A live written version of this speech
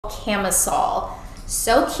camisole.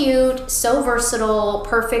 So cute, so versatile,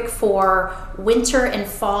 perfect for winter and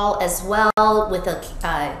fall as well, with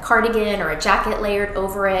a cardigan or a jacket layered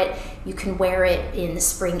over it. You can wear it in the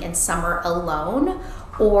spring and summer alone,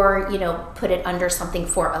 or you know, put it under something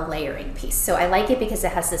for a layering piece. So I like it because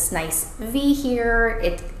it has this nice V here.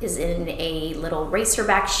 It is in a little racer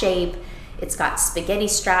back shape. It's got spaghetti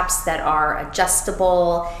straps that are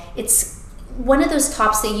adjustable. It's one of those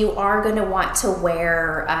tops that you are going to want to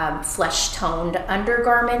wear flesh toned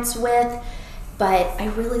undergarments with, but I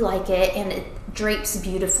really like it, and it drapes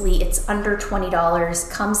beautifully. It's under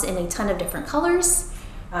 $20, comes in a ton of different colors.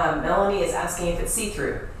 Melanie is asking if it's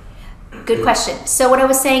see-through. Good question. So what I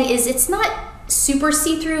was saying is it's not super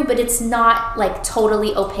see-through, but it's not like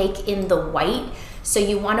totally opaque in the white. So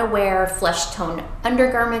you want to wear flesh toned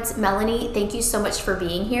undergarments. Melanie, thank you so much for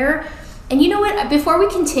being here. And you know what, before we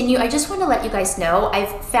continue, I just want to let you guys know,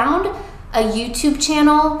 I've found a YouTube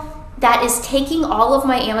channel that is taking all of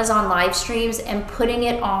my Amazon live streams and putting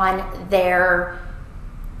it on their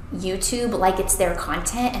YouTube like it's their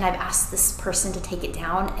content, and I've asked this person to take it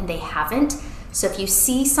down and they haven't. So if you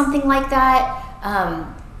see something like that,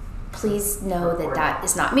 please know that that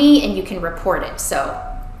is not me, and you can report it. So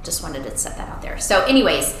just wanted to set that out there. So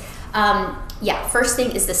anyways, yeah, first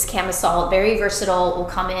thing is this camisole, very versatile, will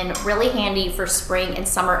come in really handy for spring and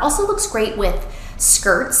summer. Also looks great with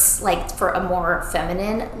skirts, like for a more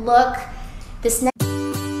feminine look. This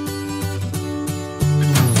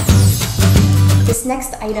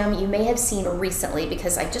next item you may have seen recently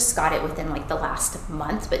because I just got it within like the last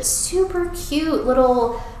month, but super cute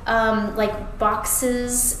little like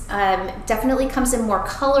boxes. Definitely comes in more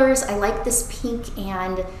colors. I like this pink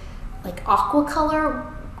and like aqua color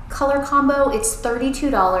combo. It's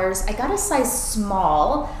 $32. I got a size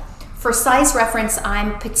small. For size reference,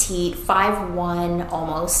 I'm petite, 5'1"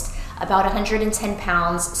 almost, about 110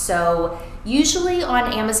 pounds. So usually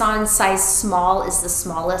on Amazon, size small is the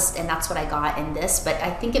smallest, and that's what I got in this, but I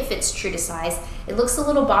think it fits true to size. It looks a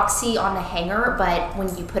little boxy on the hanger, but when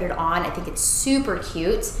you put it on, I think it's super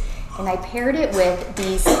cute. And I paired it with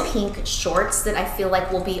these pink shorts that I feel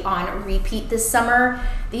like will be on repeat this summer.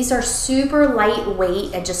 These are super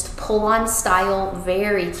lightweight and just pull-on style,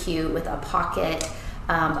 very cute with a pocket,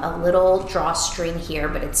 a little drawstring here,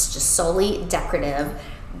 but it's just solely decorative.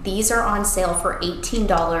 These are on sale for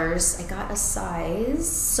 $18. I got a size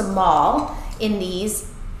small in these.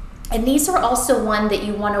 And these are also one that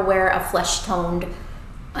you want to wear a flesh-toned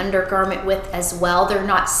undergarment with as well. They're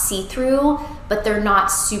not see-through, but they're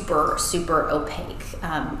not super opaque.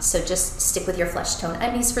 So just stick with your flesh tone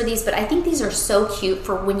undies for these. But I think these are so cute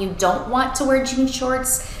for when you don't want to wear jean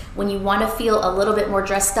shorts, when you want to feel a little bit more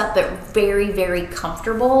dressed up but very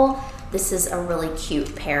comfortable. This is a really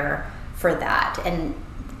cute pair for that. And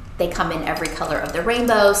they come in every color of the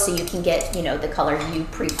rainbow, so you can get, you know, the color you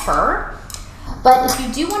prefer. But if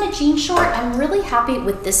you do want a jean short, I'm really happy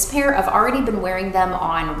with this pair. I've already been wearing them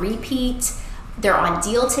on repeat. They're on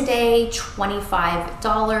deal today,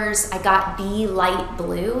 $25. I got B Light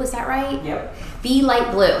Blue, is that right? Yep. B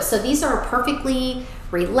Light Blue. So these are perfectly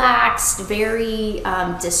relaxed, very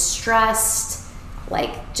distressed,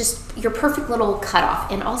 like just your perfect little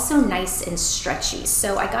cutoff, and also nice and stretchy.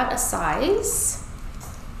 So I got a size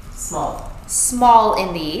small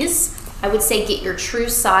in these. I would say get your true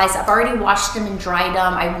size. I've already washed them and dried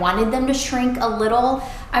them. I wanted them to shrink a little.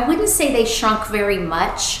 I wouldn't say they shrunk very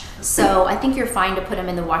much, so I think you're fine to put them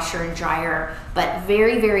in the washer and dryer, but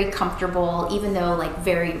very comfortable, even though like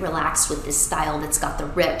very relaxed with this style that's got the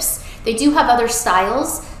rips. They do have other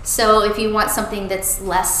styles, so if you want something that's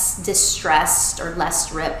less distressed or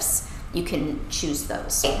less rips, you can choose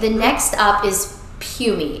those. The next up is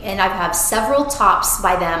Pumi, and I have several tops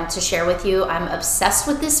by them to share with you. I'm obsessed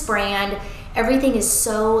with this brand. Everything is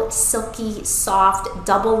so silky, soft,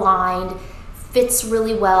 double lined, fits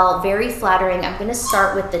really well, very flattering. I'm gonna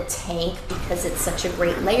start with the tank because it's such a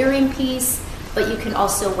great layering piece, but you can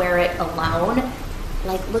also wear it alone.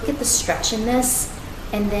 Like, look at the stretch in this,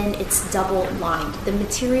 and then it's double lined. The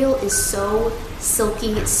material is so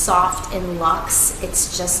silky, soft, and luxe.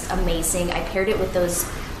 It's just amazing. I paired it with those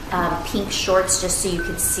pink shorts just so you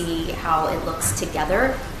can see how it looks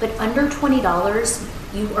together. But under $20,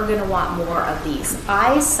 you are gonna want more of these.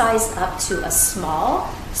 I sized up to a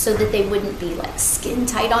small so that they wouldn't be like skin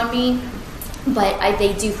tight on me, but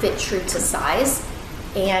they do fit true to size.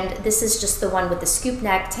 And this is just the one with the scoop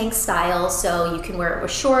neck, tank style, so you can wear it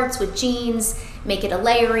with shorts, with jeans, make it a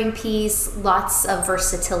layering piece, lots of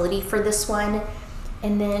versatility for this one.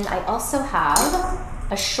 And then I also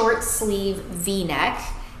have a short sleeve V-neck.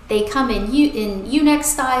 They come in U-neck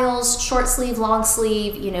styles, short sleeve, long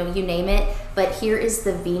sleeve, you know, you name it. but here is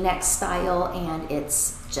the V-neck style, and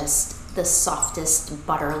it's just the softest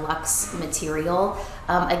butter luxe material.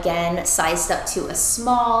 Again, sized up to a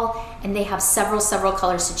small, and they have several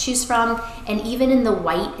colors to choose from, and even in the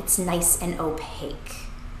white, it's nice and opaque.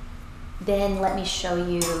 Then let me show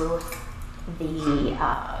you the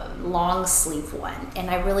long sleeve one, and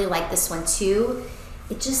I really like this one too.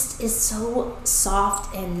 It just is so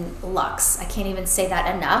soft and luxe. I can't even say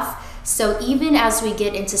that enough. So even as we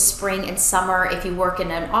get into spring and summer, if you work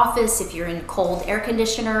in an office, if you're in cold air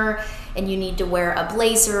conditioner and you need to wear a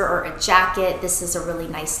blazer or a jacket, this is a really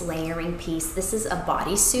nice layering piece. This is a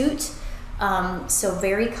bodysuit, so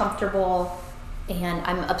very comfortable, and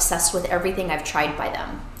I'm obsessed with everything I've tried by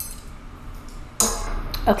them.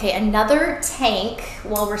 Okay, another tank,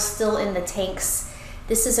 while we're still in the tanks.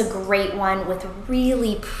 This is a great one with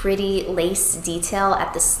really pretty lace detail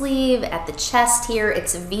at the sleeve, at the chest here.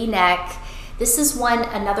 It's a V-neck. This is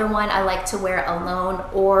another one I like to wear alone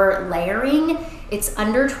or layering. It's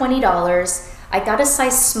under $20. I got a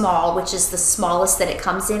size small, which is the smallest that it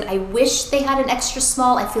comes in. I wish they had an extra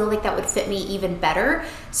small. I feel like that would fit me even better.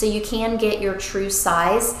 So you can get your true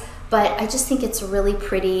size, but I just think it's really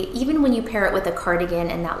pretty, even when you pair it with a cardigan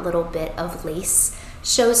and that little bit of lace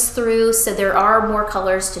shows through. So there are more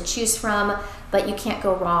colors to choose from, but you can't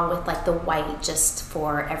go wrong with like the white just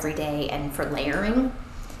for everyday and for layering.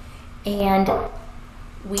 And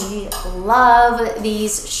we love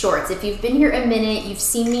these shorts. If you've been here a minute, you've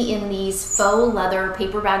seen me in these faux leather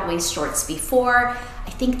paper bag waist shorts before. I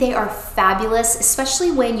think they are fabulous,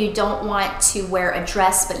 especially when you don't want to wear a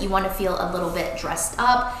dress, but you want to feel a little bit dressed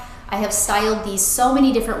up. I have styled these so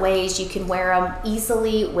many different ways. You can wear them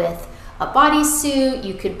easily with a bodysuit.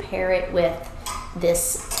 You could pair it with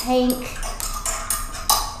this tank.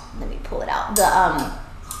 Let me pull it out.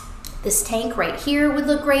 This tank right here would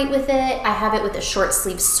look great with it. I have it with a short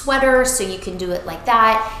sleeve sweater, so you can do it like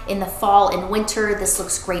that. In the fall and winter, this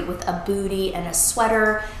looks great with a bootie and a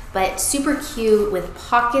sweater, but super cute with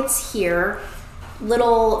pockets here,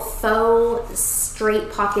 little faux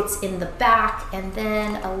straight pockets in the back, and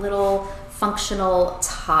then a little functional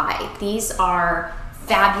tie. These are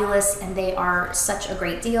fabulous, and they are such a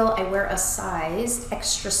great deal. I wear a size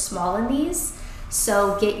extra small in these,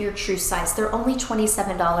 so get your true size. They're only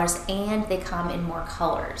 $27, and they come in more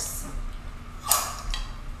colors.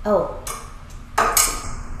 Oh,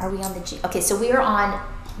 are we on the jeans? Okay, so we are on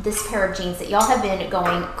this pair of jeans that y'all have been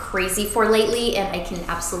going crazy for lately, and I can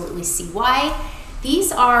absolutely see why.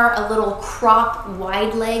 These are a little crop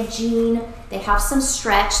wide leg jean. They have some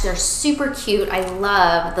stretch. They're super cute. I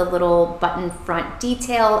love the little button front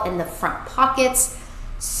detail in the front pockets.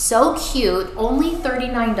 So cute. Only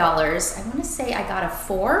 $39. I want to say I got a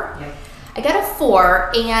 4. Yeah. I got a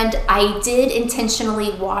 4, and I did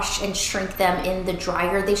intentionally wash and shrink them in the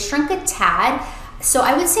dryer. They shrunk a tad, so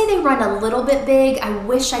I would say they run a little bit big. I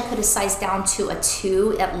wish I could have sized down to a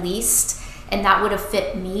 2 at least, and that would have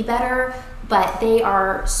fit me better. But they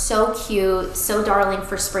are so cute, so darling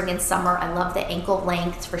for spring and summer. I love the ankle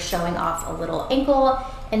length for showing off a little ankle.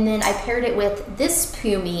 And then I paired it with this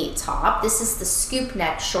Pumi top. This is the scoop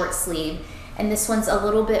neck short sleeve, and this one's a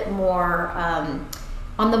little bit more,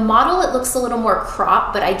 on the model it looks a little more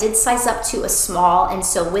crop, but I did size up to a small, and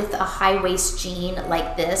so with a high waist jean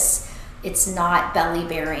like this, it's not belly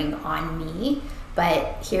bearing on me.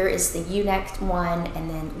 But here is the U-neck one, and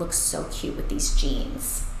then looks so cute with these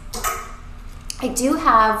jeans. I do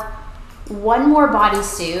have one more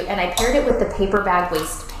bodysuit, and I paired it with the paper bag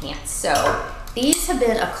waist pants. So these have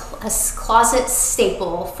been a closet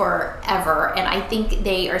staple forever, and I think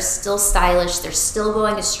they are still stylish. They're still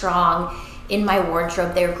going strong in my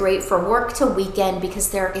wardrobe. They're great for work to weekend because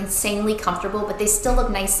they're insanely comfortable, but they still look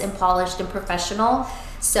nice and polished and professional.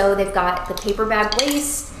 So they've got the paper bag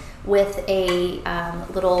waist with a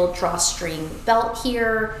little drawstring belt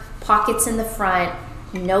here, pockets in the front,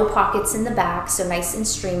 no pockets in the back, so nice and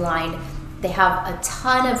streamlined. They have a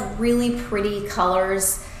ton of really pretty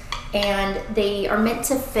colors, and they are meant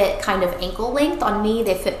to fit kind of ankle length. On me,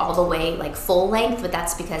 they fit all the way like full length, but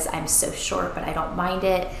that's because I'm so short, but I don't mind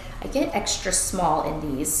it. I get extra small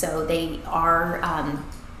in these, so they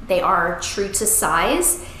are true to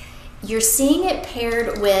size. You're seeing it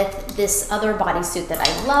paired with this other bodysuit that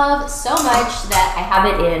I love so much that I have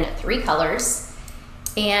it in 3 colors.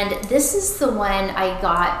 And this is the one I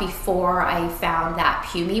got before I found that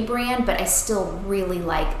Pumi brand, but I still really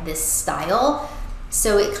like this style.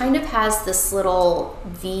 So it kind of has this little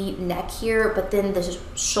V neck here, but then the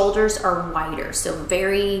shoulders are wider, so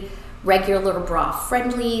very regular bra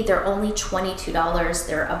friendly. They're only $22.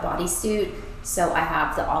 They're a bodysuit. So I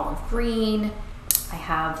have the olive green, I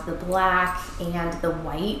have the black and the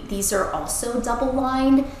white. These are also double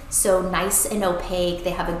lined, so nice and opaque.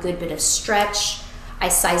 They have a good bit of stretch. I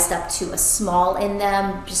sized up to a small in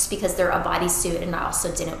them just because they're a bodysuit, and I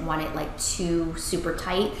also didn't want it like too super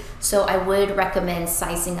tight. So I would recommend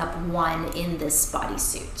sizing up one in this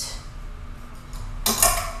bodysuit.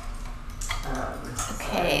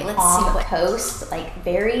 Okay, let's see what post, like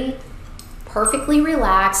very perfectly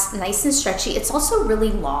relaxed, nice and stretchy. It's also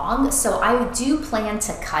really long, so I do plan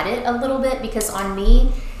to cut it a little bit because on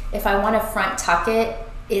me, if I want to front tuck it,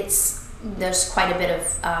 there's quite a bit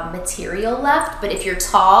of material left, but if you're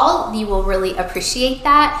tall, you will really appreciate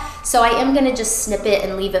that. So I am gonna just snip it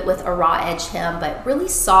and leave it with a raw edge hem, but really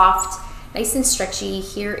soft, nice and stretchy.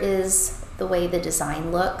 Here is the way the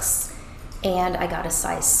design looks, and I got a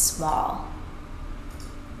size small.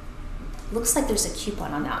 Looks like there's a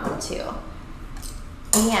coupon on that one too.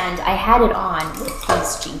 And I had it on with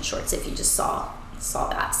these jean shorts, if you just saw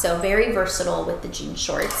that. So very versatile with the jean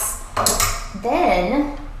shorts.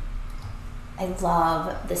 Then I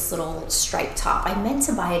love this little striped top. I meant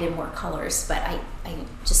to buy it in more colors, but I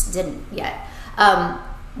just didn't yet.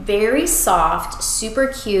 Very soft, super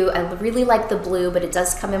cute. I really like the blue, but it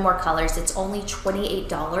does come in more colors. It's only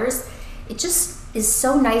 $28. It just is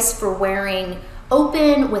so nice for wearing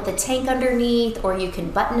open with a tank underneath, or you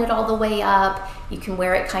can button it all the way up. You can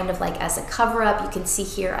wear it kind of like as a cover up. You can see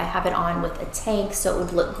here I have it on with a tank, so it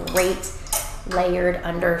would look great layered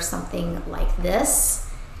under something like this.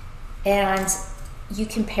 And you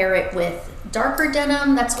can pair it with darker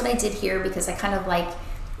denim. That's what I did here because I kind of like,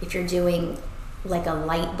 if you're doing like a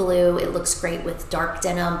light blue, it looks great with dark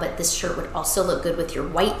denim, but this shirt would also look good with your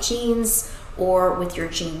white jeans or with your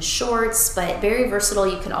jean shorts, but very versatile.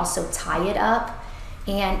 You can also tie it up,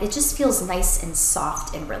 and it just feels nice and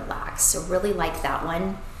soft and relaxed. So really like that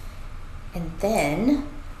one. And then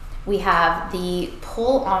we have the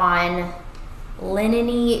pull-on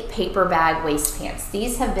linen-y paper bag waist pants.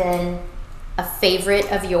 These have been a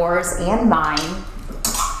favorite of yours and mine,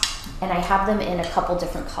 and I have them in a couple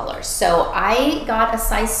different colors. So I got a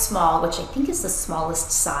size small, which I think is the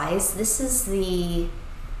smallest size. This is the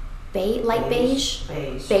light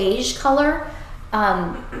beige color,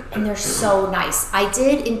 and they're so nice. I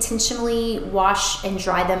did intentionally wash and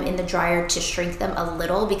dry them in the dryer to shrink them a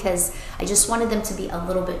little because I just wanted them to be a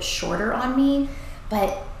little bit shorter on me,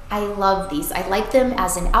 but I love these. I like them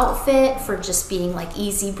as an outfit for just being like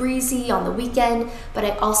easy breezy on the weekend, but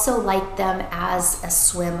I also like them as a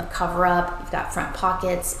swim cover up. You've got front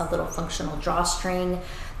pockets, a little functional drawstring.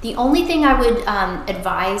 The only thing I would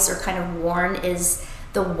advise or kind of warn is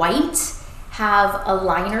the white have a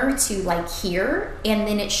liner to like here, and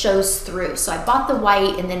then it shows through. So I bought the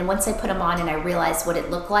white, and then once I put them on and I realized what it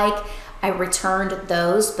looked like, I returned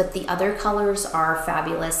those, but the other colors are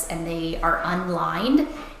fabulous, and they are unlined,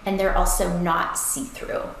 and they're also not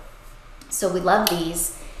see-through. So we love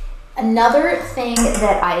these. Another thing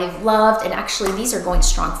that I've loved, and actually these are going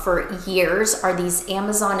strong for years, are these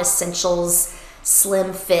Amazon Essentials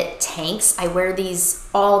slim fit tanks. I wear these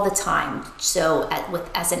all the time. So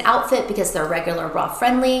as an outfit, because they're regular bra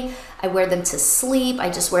friendly. I wear them to sleep. I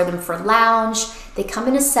just wear them for lounge. They come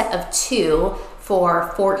in a set of 2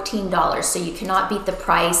 for $14, so you cannot beat the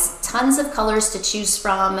price. Tons of colors to choose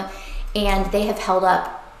from, and they have held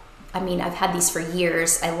up. I mean, I've had these for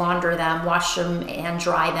years. I launder them, wash them, and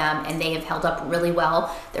dry them, and they have held up really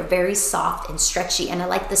well. They're very soft and stretchy, and I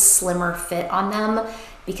like the slimmer fit on them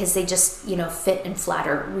because they just, you know, fit and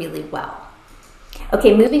flatter really well.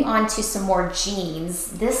 Okay, moving on to some more jeans.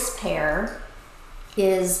 This pair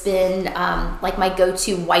has been like my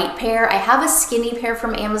go-to white pair. I have a skinny pair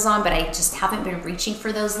from Amazon, but I just haven't been reaching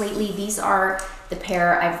for those lately. These are the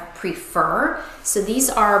pair I prefer. So these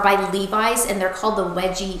are by Levi's, and they're called the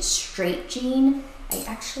Wedgie straight jean. I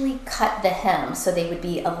actually cut the hem so they would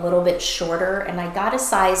be a little bit shorter, and I got a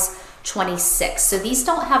size 26. So these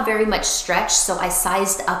don't have very much stretch, so I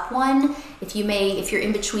sized up one. If you're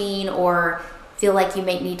in between or feel like you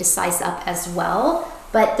may need to size up as well.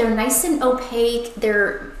 But they're nice and opaque.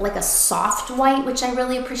 They're like a soft white, which I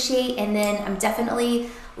really appreciate. And then I'm definitely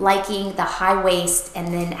liking the high waist, and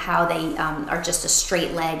then how they are just a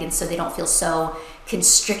straight leg, and so they don't feel so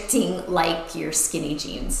constricting like your skinny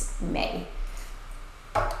jeans may.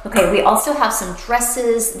 Okay, we also have some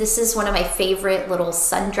dresses. This is one of my favorite little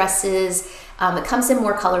sundresses. It comes in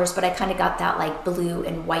more colors, but I kind of got that like blue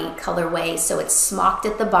and white colorway. So it's smocked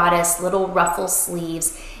at the bodice, little ruffle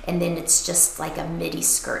sleeves, and then it's just like a midi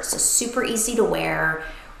skirt. So super easy to wear,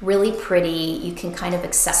 really pretty. You can kind of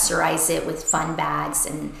accessorize it with fun bags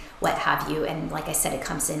and what have you. And like I said, it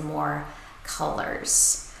comes in more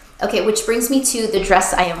colors. Okay, which brings me to the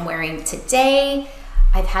dress I am wearing today.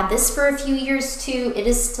 I've had this for a few years too. It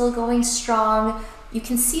is still going strong. You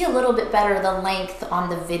can see a little bit better the length on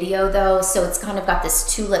the video though. So it's kind of got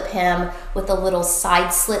this tulip hem with a little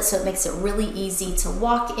side slit. So it makes it really easy to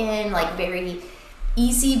walk in, like very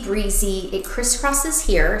easy breezy. It crisscrosses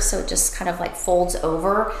here. So it just kind of like folds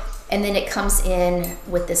over. And then it comes in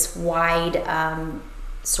with this wide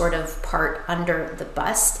sort of part under the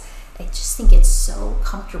bust. I just think it's so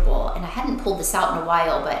comfortable. And I hadn't pulled this out in a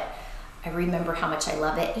while, but I remember how much I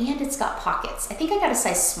love it. And it's got pockets. I think I got a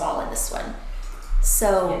size small in this one.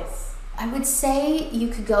 So yes. I would say you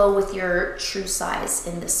could go with your true size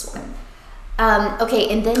in this one. Okay,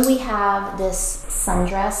 and then we have this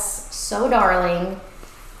sundress, so darling.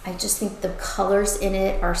 I just think the colors in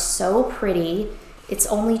it are so pretty. It's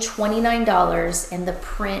only $29 and the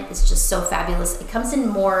print is just so fabulous. It comes in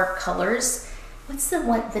more colors. What's the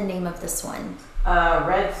name of this one?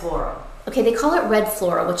 Red floral. Okay, they call it red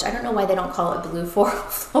floral, which I don't know why they don't call it blue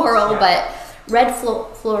floral, yeah. But red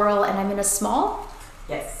floral, and I'm in a small?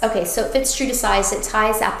 Yes. Okay, so it fits true to size. It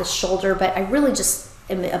ties at the shoulder, but I really just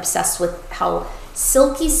am obsessed with how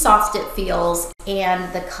silky soft it feels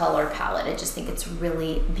and the color palette. I just think it's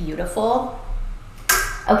really beautiful.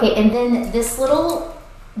 Okay, and then this little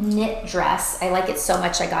knit dress, I like it so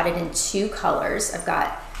much. I got it in 2 colors. I've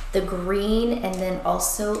got the green and then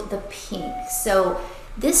also the pink. So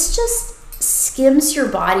this just skims your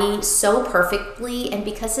body so perfectly, and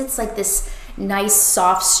because it's like this nice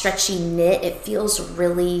soft stretchy knit, it feels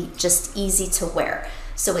really just easy to wear.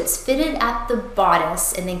 So it's fitted at the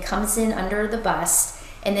bodice and then comes in under the bust,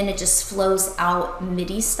 and then it just flows out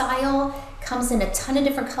midi style. Comes in a ton of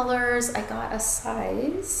different colors. I got a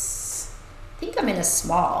size, I think I'm in a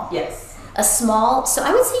small. Yes. A small. So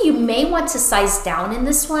I would say you may want to size down in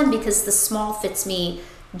this one because the small fits me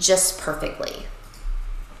just perfectly.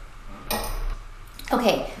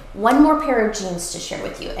 Okay, one more pair of jeans to share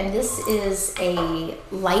with you, and this is a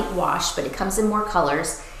light wash, but it comes in more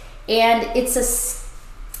colors, and it's a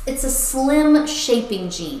slim shaping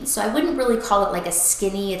jean. So I wouldn't really call it like a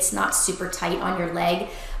skinny. It's not super tight on your leg,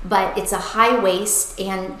 but it's a high waist,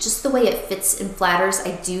 and just the way it fits and flatters,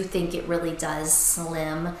 I do think it really does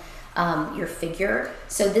slim your figure.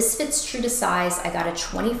 So this fits true to size. I got a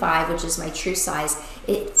 25, which is my true size.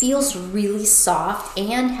 It feels really soft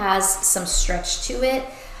and has some stretch to it.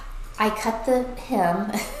 I cut the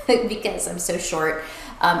hem because I'm so short,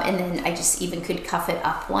 and then I just even could cuff it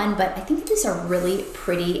up one, but I think these are really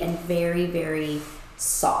pretty and very, very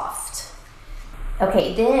soft.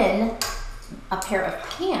 Okay, then a pair of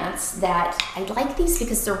pants that I like these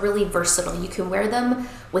because they're really versatile. You can wear them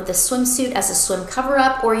with a swimsuit as a swim cover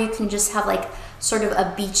up, or you can just have like sort of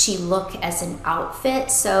a beachy look as an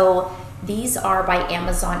outfit. So these are by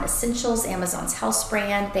Amazon Essentials, Amazon's house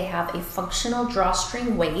brand. They have a functional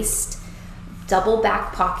drawstring waist, double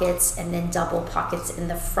back pockets, and then double pockets in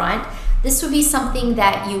the front. This would be something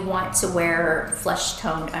that you want to wear flesh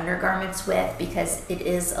toned undergarments with because it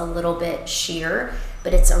is a little bit sheer,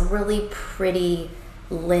 but it's a really pretty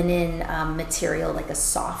linen material, like a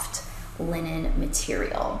soft linen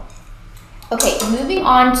material. Okay, moving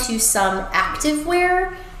on to some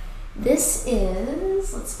activewear. This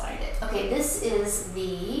is, let's find it. Okay, this is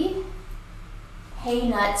the Hey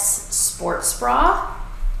Nuts sports bra.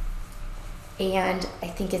 And I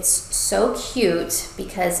think it's so cute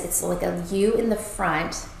because it's like a U in the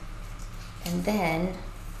front, and then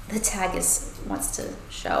the tag wants to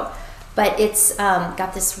show, but it's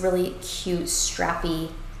got this really cute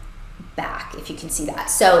strappy back, if you can see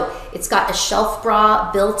that. So it's got a shelf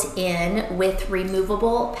bra built in with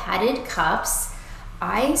removable padded cups.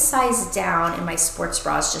 I size down in my sports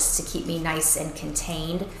bras just to keep me nice and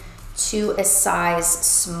contained to a size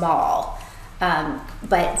small.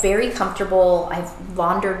 But very comfortable. I've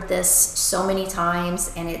laundered this so many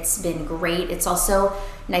times and it's been great. It's also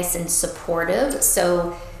nice and supportive,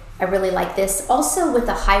 so I really like this. Also with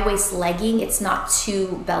a high waist legging, it's not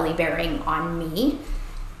too belly bearing on me.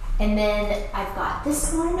 And then I've got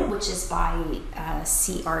this one, which is by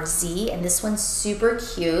CRZ, and this one's super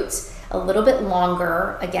cute. A little bit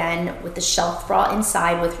longer, again, with the shelf bra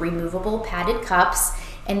inside with removable padded cups,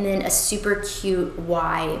 and then a super cute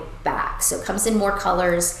Y back. So it comes in more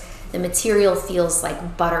colors. The material feels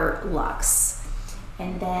like butter luxe.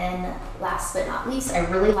 And then last but not least, I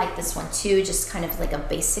really like this one too, just kind of like a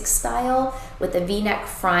basic style with a V-neck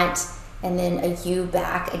front and then a U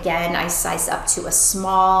back. Again, I size up to a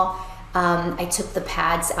small. I took the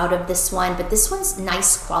pads out of this one, but this one's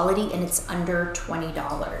nice quality and it's under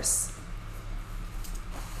 $20.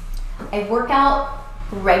 I work out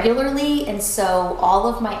regularly, and so all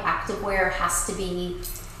of my activewear has to be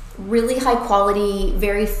really high quality,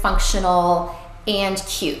 very functional, and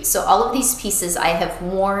cute. So all of these pieces I have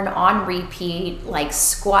worn on repeat, like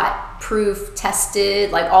squat proof,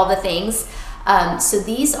 tested, like all the things. So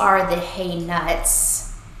these are the Hey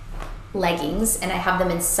Nuts leggings, and I have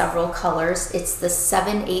them in several colors. It's the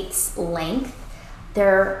 7/8 length.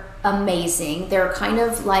 They're amazing. They're kind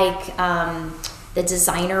of like the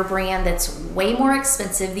designer brand that's way more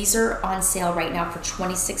expensive. These are on sale right now for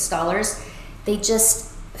 $26. They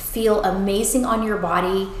just feel amazing on your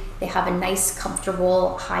body. They have a nice,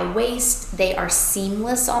 comfortable high waist. They are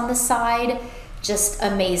seamless on the side. Just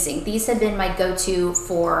amazing. These have been my go-to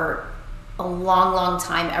for a long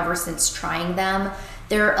time, ever since trying them.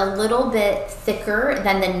 They're a little bit thicker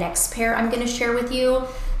than the next pair I'm gonna share with you.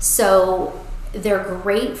 So they're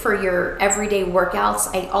great for your everyday workouts.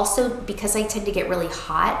 I also, because I tend to get really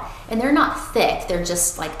hot, and they're not thick, they're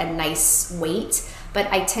just like a nice weight, but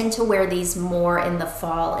I tend to wear these more in the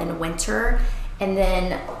fall and winter. And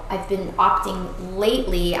then I've been opting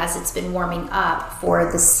lately, as it's been warming up,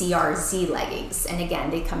 for the CRZ leggings. And again,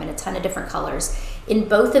 they come in a ton of different colors. In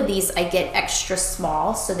both of these, I get extra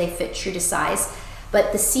small, so they fit true to size.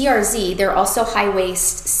 But the CRZ, they're also high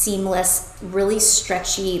waist, seamless, really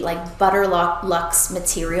stretchy, like butter luxe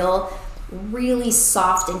material, really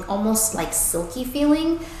soft and almost like silky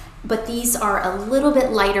feeling. But these are a little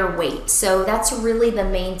bit lighter weight. So that's really the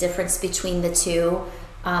main difference between the two,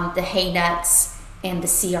 the Hey Nuts and the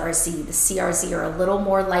CRZ. The CRZ are a little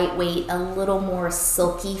more lightweight, a little more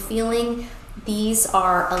silky feeling. These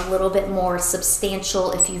are a little bit more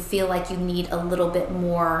substantial if you feel like you need a little bit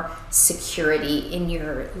more security in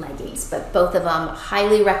your leggings. But both of them,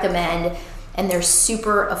 highly recommend, and they're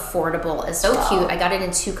super affordable as well. So cute. I got it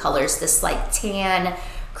in two colors, this like tan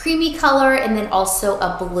creamy color and then also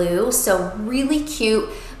a blue. So really cute,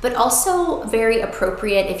 but also very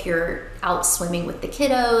appropriate if you're out swimming with the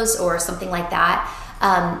kiddos or something like that.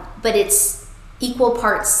 But it's equal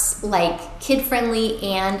parts like kid-friendly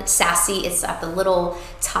and sassy. It's got the little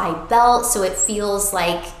tie belt, so it feels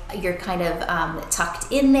like you're kind of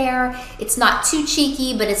tucked in there. It's not too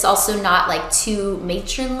cheeky, but it's also not like too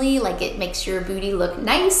matronly, like it makes your booty look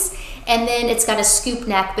nice. And then it's got a scoop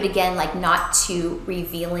neck, but again, like not too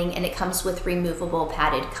revealing, and it comes with removable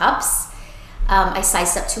padded cups. I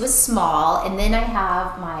sized up to a small, and then I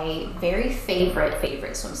have my very favorite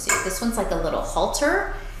swimsuit. This one's like a little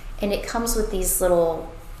halter, and it comes with these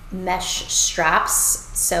little mesh straps.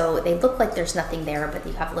 So they look like there's nothing there, but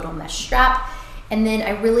you have a little mesh strap. And then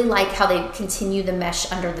I really like how they continue the mesh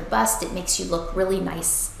under the bust. It makes you look really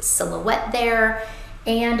nice silhouette there,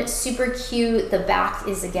 and super cute. The back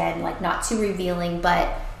is, again, like not too revealing,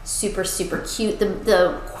 but super cute.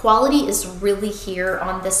 The quality is really here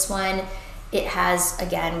on this one. It has,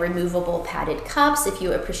 again, removable padded cups if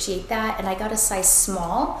you appreciate that. And I got a size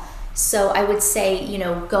small. So I would say, you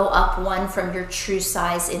know, go up one from your true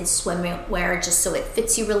size in swimwear, just so it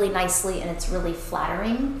fits you really nicely and it's really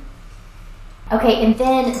flattering. Okay, and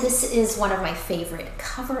then this is one of my favorite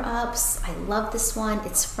cover-ups. I love this one.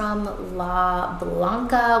 It's from La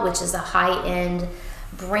Blanca, which is a high-end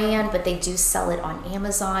brand, but they do sell it on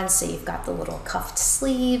Amazon. So you've got the little cuffed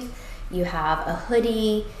sleeve, you have a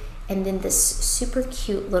hoodie, and then this super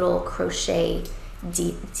cute little crochet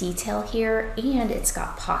detail here, and it's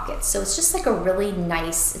got pockets. So it's just like a really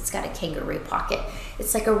nice, it's got a kangaroo pocket.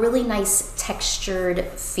 It's like a really nice textured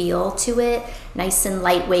feel to it, nice and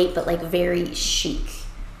lightweight, but like very chic.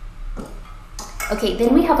 Okay,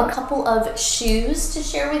 then we have a couple of shoes to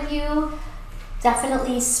share with you.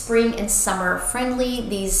 Definitely spring and summer friendly.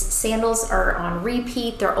 These sandals are on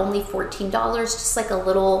repeat. They're only $14, just like a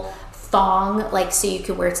little thong, like so you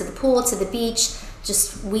can wear it to the pool, to the beach,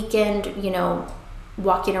 just weekend, you know,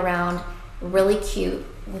 walking around. Really cute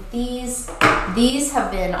with these. These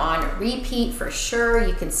have been on repeat for sure.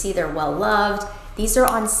 You can see they're well loved. These are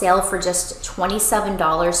on sale for just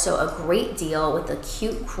 $27, so a great deal with a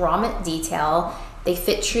cute grommet detail. They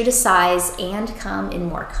fit true to size and come in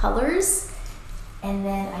more colors. And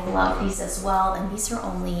then I love these as well, and these are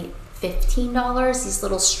only $15. These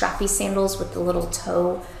little strappy sandals with the little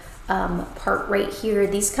toe part right here.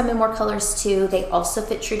 These come in more colors too. They also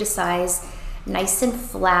fit true to size, nice and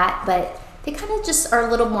flat, but they kind of just are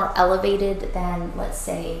a little more elevated than, let's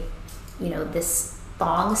say, you know, this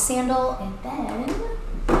thong sandal. And then,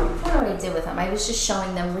 what do I do with them? I was just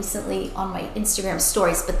showing them recently on my Instagram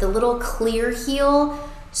stories, but the little clear heel,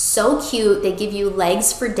 so cute. They give you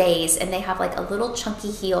legs for days, and they have like a little chunky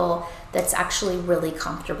heel that's actually really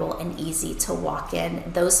comfortable and easy to walk in.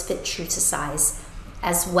 Those fit true to size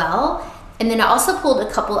as well. And then I also pulled a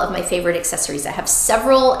couple of my favorite accessories. I have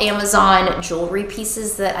several Amazon jewelry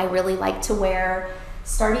pieces that I really like to wear,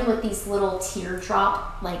 starting with these little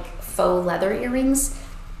teardrop like faux leather earrings,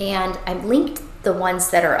 and I've linked the ones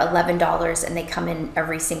that are $11, and they come in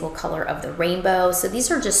every single color of the rainbow. So these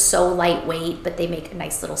are just so lightweight, but they make a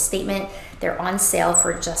nice little statement. They're on sale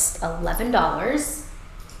for just $11.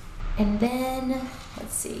 And then,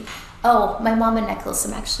 let's see. Oh, my mama necklace.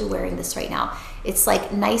 I'm actually wearing this right now. It's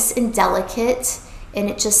like nice and delicate, and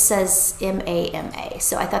it just says MAMA.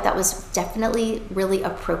 So I thought that was definitely really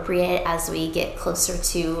appropriate as we get closer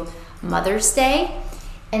to Mother's Day.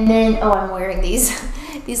 And then, oh, I'm wearing these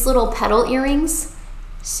these little petal earrings.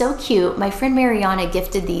 So cute. My friend Mariana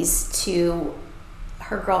gifted these to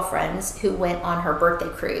her girlfriends who went on her birthday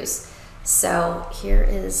cruise. So here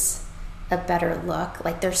is a better look.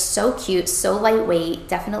 Like, they're so cute, so lightweight,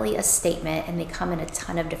 definitely a statement, and they come in a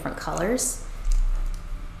ton of different colors.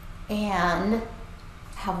 And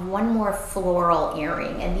I have one more floral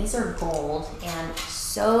earring, and these are gold and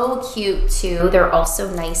so cute too. They're also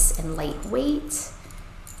nice and lightweight.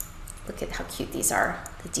 Look at how cute these are,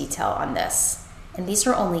 the detail on this. And these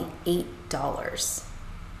are only $8.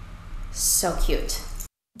 So cute.